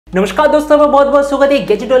नमस्कार दोस्तों, मैं बहुत बहुत स्वागत है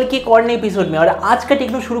गैजेट वर्ल्ड की एक और नए एपिसोड में। और आज का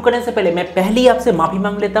टेक्नो शुरू करने से पहले मैं पहले ही आपसे माफी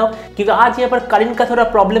मांग लेता हूं, क्योंकि आज यहाँ पर करंट का थोड़ा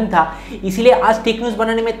प्रॉब्लम था, इसलिए आज टेक न्यूज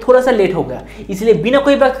बनाने में थोड़ा सा लेट हो गया। इसलिए बिना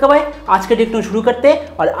कोई वक्त गवाए आज का टेक न्यूज शुरू करते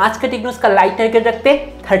हैं। और आज का टेक न्यूज का लाइक टारगेट रखते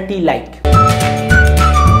 30 लाइक।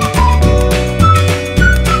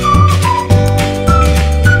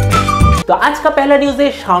 तो आज का पहला न्यूज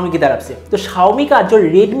है Xiaomi की तरफ से। तो Xiaomi का जो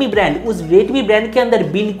Redmi ब्रांड, उस Redmi ब्रांड के अंदर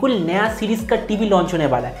बिल्कुल नया सीरीज का टीवी लॉन्च होने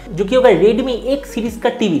वाला है, जो कि होगा Redmi एक सीरीज का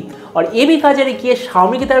टीवी। और ये भी कहा जा रहा है कि ये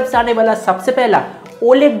Xiaomi की तरफ से आने वाला सबसे पहला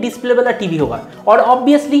OLED डिस्प्ले वाला टीवी होगा। और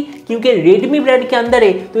ऑब्वियसली क्योंकि Redmi ब्रांड के अंदर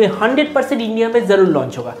है, तो ये 100% इंडिया में जरूर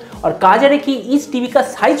लॉन्च होगा। और कहा जा रहा है कि इस टीवी का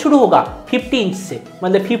साइज शुरू होगा 50 इंच से,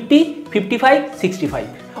 मतलब 50, 55,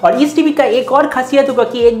 65। और इस टीवी का एक और खासियत होगा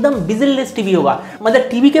कि एकदम बिजललेस टीवी होगा, मतलब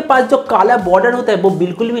टीवी के पास जो काला बॉर्डर होता है वो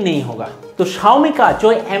बिल्कुल भी नहीं होगा। तो Xiaomi का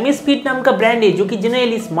जो amazfit नाम का ब्रांड है, जो कि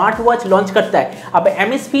जनरली स्मार्ट वॉच लॉन्च करता है, अब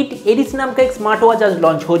amazfit एरिस नाम का एक स्मार्ट वॉच आज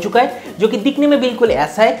लॉन्च हो चुका है, जो कि दिखने में बिल्कुल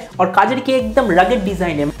ऐसा है और काजल की एकदम रगड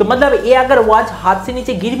डिजाइन है। तो मतलब ये अगर वॉच हाथ से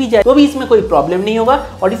नीचे गिर भी जाए तो भी इसमें कोई प्रॉब्लम नहीं होगा।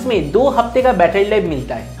 और इसमें 2 हफ्ते का बैटरी लाइफ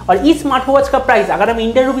मिलता है। और इस स्मार्ट वॉच का प्राइस अगर हम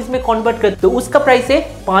इंडियन रुपीज में कन्वर्ट करें तो उसका प्राइस है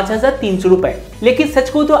 5300 रुपए। लेकिन सच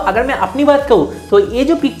कहूं तो अगर मैं अपनी बात कहूं तो ये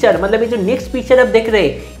जो पिक्चर, मतलब ये जो नेक्स्ट पिक्चर आप देख रहे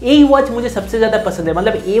हैं, यही वॉच मुझे सबसे ज्यादा पसंद है।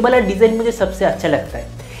 मतलब ये वाला डिजाइन मुझे सबसे अच्छा लगता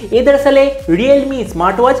है। ये दरअसल है realme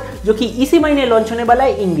स्मार्ट वॉच, जो कि इसी महीने लॉन्च होने वाला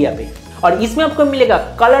है इंडिया पे। और इसमें आपको मिलेगा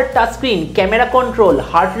colour touch screen, camera control,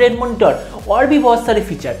 heart rate monitor और भी बहुत सारे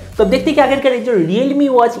फीचर। तो देखते क्या आखिरकार जो Realme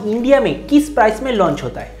वॉच इंडिया में किस प्राइस में लॉन्च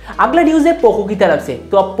होता है। अगला न्यूज है पोको की तरफ से।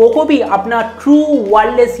 तो अब पोको भी अपना ट्रू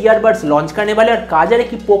वायरलेस ईयरबड्स लॉन्च करने वाले। और कहा जा रहा है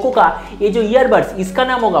कि पोको का ये जो ईयरबड्स, इसका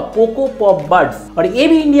नाम होगा पोको पॉप बड्स। और ये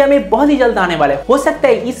भी इंडिया में बहुत ही जल्द आने वाला है, हो सकता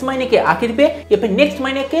है इस महीने के आखिर पे या फिर नेक्स्ट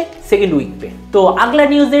महीने के सेकेंड वीक पे। तो अगला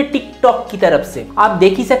न्यूज है टिकटॉक की तरफ से। आप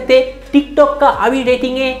देख ही सकते हैं टिकटॉक का अभी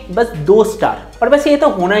रेटिंग है बस 2 स्टार। और बस ये तो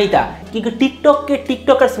होना ही था, क्योंकि टिकटॉक के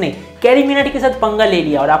टिकटॉकर्स ने कैरी मिनाटी के साथ पंगा ले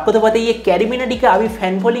लिया। और आपको तो पता है ये कैरी मिनाटी का अभी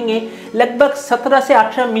फैन फॉलोइंग है लगभग 17 से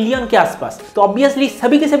 18 मिलियन के आसपास। तो ऑब्वियसली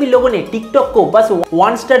सभी के सभी लोगों ने टिकटॉक को बस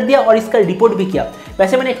 1 स्टार दिया और इसका रिपोर्ट भी किया।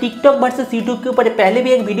 वैसे मैंने टिकटॉक वर्सेस यूट्यूब के ऊपर पहले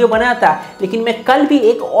भी एक वीडियो बनाया था, लेकिन मैं कल भी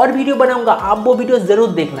एक और वीडियो बनाऊंगा, आप वो वीडियो जरूर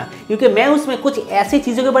देखना, क्योंकि मैं उसमें कुछ ऐसी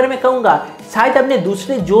चीजों के बारे में कहूंगा शायद आपने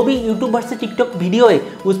दूसरे जो भी यूट्यूब वर्सेस टिकटॉक वीडियो है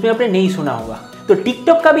उसमें आपने नहीं सुना होगा। तो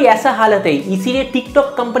टिकटॉक का भी ऐसा हालत है, इसीलिए टिकटॉक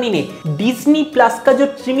कंपनी ने डिज्नी प्लस का जो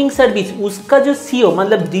स्ट्रीमिंग सर्विस, उसका जो सीईओ,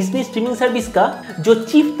 मतलब डिज्नी स्ट्रीमिंग सर्विस का जो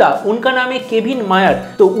चीफ था, उनका नाम है केविन मायर,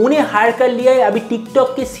 तो उन्हें हायर कर लिया है अभी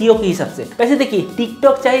टिकटॉक के सीईओ के हिसाब से। वैसे देखिए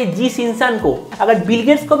टिकटॉक चाहे जिस इंसान को, अगर बिल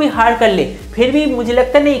गेट्स को भी हायर कर ले, फिर भी मुझे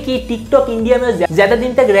लगता नहीं कि टिकटॉक इंडिया में ज्यादा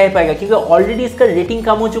दिन तक रह पाएगा, क्योंकि ऑलरेडी इसका रेटिंग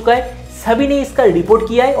कम हो चुका है, सभी ने इसका रिपोर्ट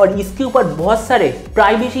किया है और इसके ऊपर बहुत सारे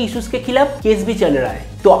प्राइवेसी इश्यूज के खिलाफ केस भी चल रहा है।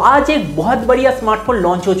 तो आज एक बहुत बढ़िया स्मार्टफोन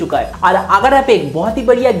लॉन्च हो चुका है। और अगर आप एक बहुत ही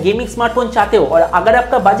बढ़िया गेमिंग स्मार्टफोन चाहते हो और अगर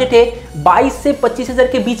आपका बजट है 22 से 25 हजार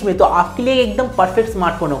के बीच में, तो आपके लिए एकदम परफेक्ट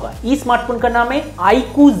स्मार्टफोन होगा। इस स्मार्टफोन का नाम है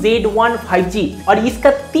iQOO Z1 5G। और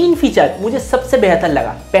इसका 3 फीचर मुझे सबसे बेहतर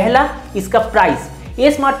लगा। पहला, इसका प्राइस।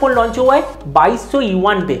 ये स्मार्टफोन लॉन्च हुआ है 2200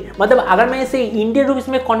 युआन पे, मतलब अगर मैं इसे इंडियन रुपीस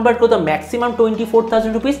में कन्वर्ट करूँ तो मैक्सिमम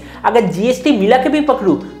 24,000 रुपीज, अगर जीएसटी मिला के भी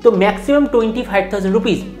पकड़ू तो मैक्सिमम 25,000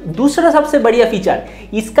 रुपीज। दूसरा सबसे बढ़िया फीचर,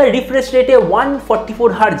 इसका रिफ्रेश रेट है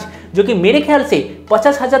 144 हर्ट्ज, जो कि मेरे ख्याल से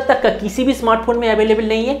 50,000 तक का किसी भी स्मार्टफोन में अवेलेबल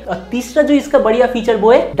नहीं है। और तीसरा जो इसका बढ़िया फीचर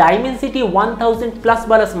वो है डायमेंसिटी 1000 प्लस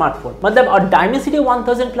वाला स्मार्टफोन, मतलब और डायमेंसिटी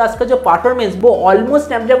 1000 प्लस का जो परफॉर्मेंस वो ऑलमोस्ट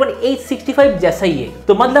स्नैपड्रैगन 865 जैसा ही है।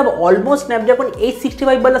 तो मतलब ऑलमोस्ट स्नैपड्रैगन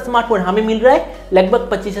 865 वाला स्मार्टफोन हमें मिल रहा है लगभग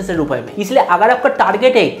 25,000 रुपए में। इसलिए अगर आपका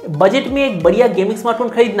टारगेट है बजट में एक बढ़िया गेमिंग स्मार्टफोन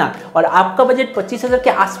खरीदना और आपका बजट 25,000 के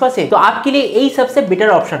आसपास है, तो आपके लिए यही सबसे बेटर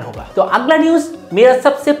ऑप्शन होगा। तो अगला न्यूज मेरा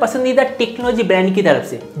सबसे पसंदीदा टेक्नोलॉजी ब्रांड की तरफ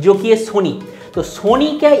से, जो कि है सोनी। तो सोनी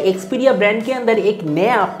का एक्सपीरिया ब्रांड के अंदर एक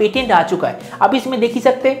नया पेटेंट आ चुका है। अब इसमें देख ही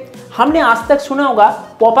सकते हैं, हमने आज तक सुना होगा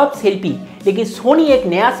पॉपअप सेल्फी, लेकिन सोनी एक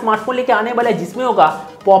नया स्मार्टफोन लेके आने वाला है जिसमें होगा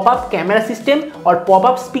पॉपअप कैमरा सिस्टम और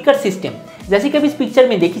पॉपअप स्पीकर सिस्टम। जैसे कि आप इस पिक्चर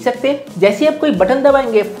में देख ही सकते हैं, जैसे आप कोई बटन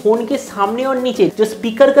दबाएंगे फोन के सामने और नीचे जो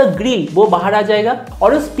स्पीकर का ग्रिल वो बाहर आ जाएगा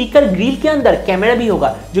और उस स्पीकर ग्रिल के अंदर कैमरा भी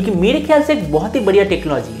होगा, जो कि मेरे ख्याल से एक बहुत ही बढ़िया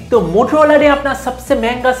टेक्नोलॉजी है। तो मोटोरोला ने अपना सबसे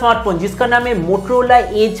महंगा स्मार्टफोन, जिसका नाम है मोटोरोला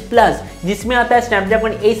एज प्लस, जिसमें आता है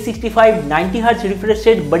स्नैपड्रैगन 865 90 हर्ट्ज रिफ्रेश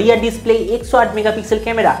रेट, बढ़िया डिस्प्ले, 108 मेगापिक्सल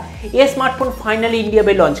कैमरा। ये स्मार्टफोन फाइनली इंडिया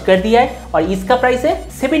में लॉन्च कर दिया है और इसका प्राइस है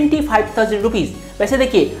 75,000 रुपीज। वैसे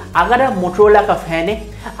देखिए, अगर आप मोटोरोला का फैन है,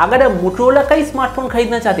 अगर आप मोटोरोला का ही स्मार्टफोन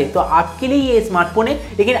खरीदना चाहते हैं तो आपके लिए ये स्मार्टफोन है।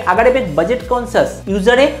 लेकिन अगर आप एक बजट कॉन्शियस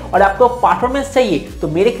यूजर है और आपको परफॉर्मेंस चाहिए तो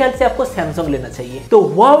मेरे ख्याल से आपको सैमसंग लेना चाहिए। तो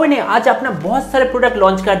Huawei ने आज अपना बहुत सारे प्रोडक्ट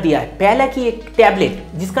लॉन्च कर दिया है। पहला की एक टैबलेट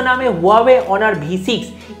जिसका नाम है Huawei Honor V6।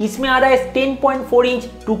 इसमें आ रहा है 10.4 inch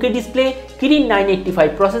 2K display, Kiren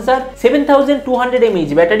 985 processor, 7200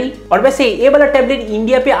 mAh battery. और वैसे ये वाला टैबलेट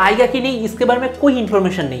इंडिया पे आएगा कि नहीं इसके बारे में कोई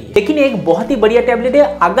इंफॉर्मेशन नहीं है, लेकिन एक बहुत ही बढ़िया टैबलेट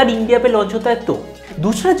है अगर इंडिया पे लॉन्च होता है तो।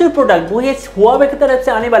 दूसरा जो प्रोडक्ट वो है हुआवे की तरफ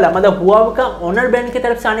से आने वाला, मतलब हुआवे का ऑनर ब्रांड की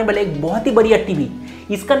तरफ से आने वाला एक बहुत ही बढ़िया टीवी।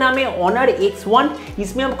 इसका नाम है ऑनर X1।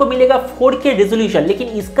 इसमें आपको मिलेगा 4K रेजोल्यूशन, लेकिन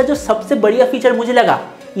इसका जो सबसे बढ़िया फीचर मुझे लगा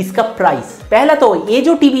इसका प्राइस। पहला तो ये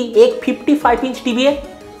जो टीवी एक 55 इंच टीवी है,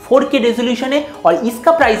 4K रेजोल्यूशन है और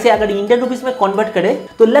इसका प्राइस है अगर इंडियन रुपीस में कन्वर्ट करें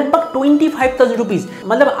तो लगभग 25,000 रुपीज।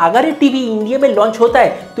 मतलब अगर ये टीवी इंडिया में लॉन्च होता है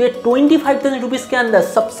तो ये 25,000 रुपीज के अंदर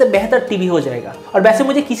सबसे बेहतर टीवी हो जाएगा। और वैसे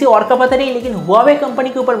मुझे किसी और का पता नहीं, लेकिन हुआवे कंपनी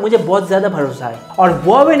के ऊपर मुझे बहुत ज्यादा भरोसा है। और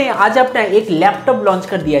हुआवे ने आज अपना एक लैपटॉप लॉन्च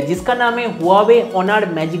कर दिया जिसका नाम है हुआवे ऑनर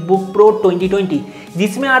मैजिकबुक प्रो 2020,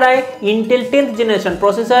 जिसमें आ रहा है Intel 10th generation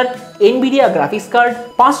processor, Nvidia graphics card,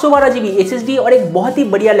 512 GB SSD और एक बहुत ही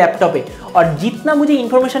बढ़िया लैपटॉप है। और जितना मुझे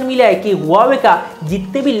इंफॉर्मेशन मिला है कि हुआवे का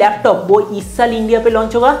जितने भी लैपटॉप वो इस साल इंडिया पे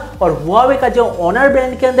लॉन्च होगा और हुआवे का जो ऑनर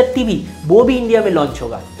ब्रांड के अंदर टीवी वो भी इंडिया में लॉन्च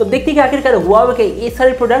होगा। तो देखते हैं कि आखिरकार हुआवे के ये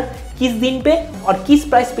सारे प्रोडक्ट किस दिन पे और किस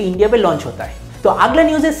प्राइस पे इंडिया पे लॉन्च होता है। तो अगला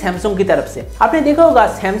न्यूज है सैमसंग की तरफ से। आपने देखा होगा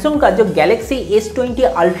सैमसंग का जो गैलेक्सी S20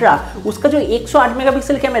 अल्ट्रा, उसका जो 108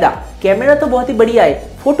 मेगापिक्सल कैमरा तो बहुत ही बढ़िया है,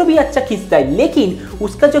 फोटो भी अच्छा खींचता है, लेकिन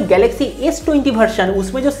उसका जो गैलेक्सी S20 वर्जन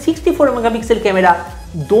उसमें जो 64 मेगापिक्सल कैमरा,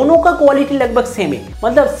 दोनों का क्वालिटी लगभग सेम है।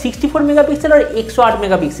 मतलब 64 मेगापिक्सल और 108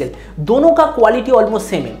 मेगापिक्सल दोनों का क्वालिटी ऑलमोस्ट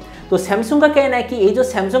सेम है। तो सैमसंग का कहना है कि ये जो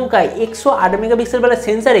सैमसंग का 108 मेगापिक्सल वाला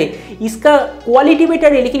सेंसर है इसका क्वालिटी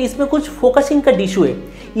बेटर है, लेकिन इसमें कुछ फोकसिंग का इशू है।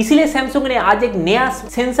 इसीलिए सैमसंग ने आज एक नया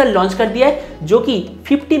सेंसर लॉन्च कर दिया है जो कि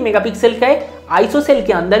 50 मेगापिक्सल का है, isocell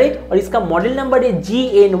के अंदर है और इसका मॉडल नंबर है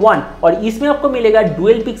GN1 और इसमें आपको मिलेगा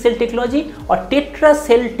डुअल पिक्सल टेक्नोलॉजी और टेट्रा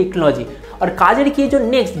सेल टेक्नोलॉजी। और काजर की जो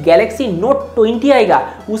नेक्स्ट गैलेक्सी नोट 20 आएगा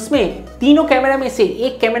उसमें तीनों कैमरा में से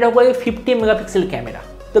एक कैमरा होगा 50 मेगापिक्सल कैमरा।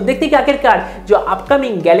 तो देखते हैं कि आखिरकार जो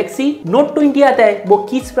अपकमिंग गैलेक्सी नोट 20 आता है वो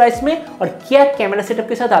किस प्राइस में और क्या कैमरा सेटअप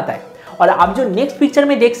के साथ आता है। और आप जो नेक्स्ट पिक्चर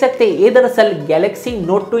में देख सकते हैं ये दरअसल गैलेक्सी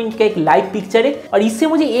नोट 20 का एक लाइव पिक्चर है और इससे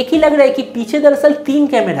मुझे एक ही लग रहा है कि पीछे दरअसल 3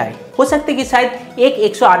 कैमरा है। हो सकता है कि शायद एक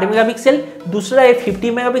 108 मेगापिक्सल, दूसरा है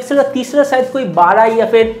 50 मेगापिक्सल और तीसरा शायद कोई 12 या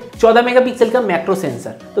फिर 14 मेगापिक्सल का मैक्रो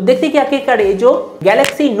सेंसर। तो देखते हैं कि आखिरकार ये जो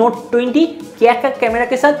गैलेक्सी नोट 20 क्या कैमरा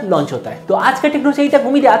के साथ लॉन्च होता है। तो आज का टेक्नो सही तक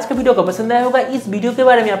उम्मीद है आज का वीडियो को पसंद आया होगा। इस वीडियो के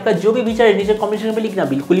बारे में आपका जो भी विचार है नीचे कमेंट सेक्शन में लिखना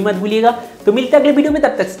बिल्कुल ही मत भूलिएगा। तो मिलते हैं अगले वीडियो में,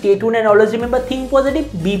 तब तक stay tuned and always remember think positive,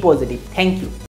 B positive. Thank you.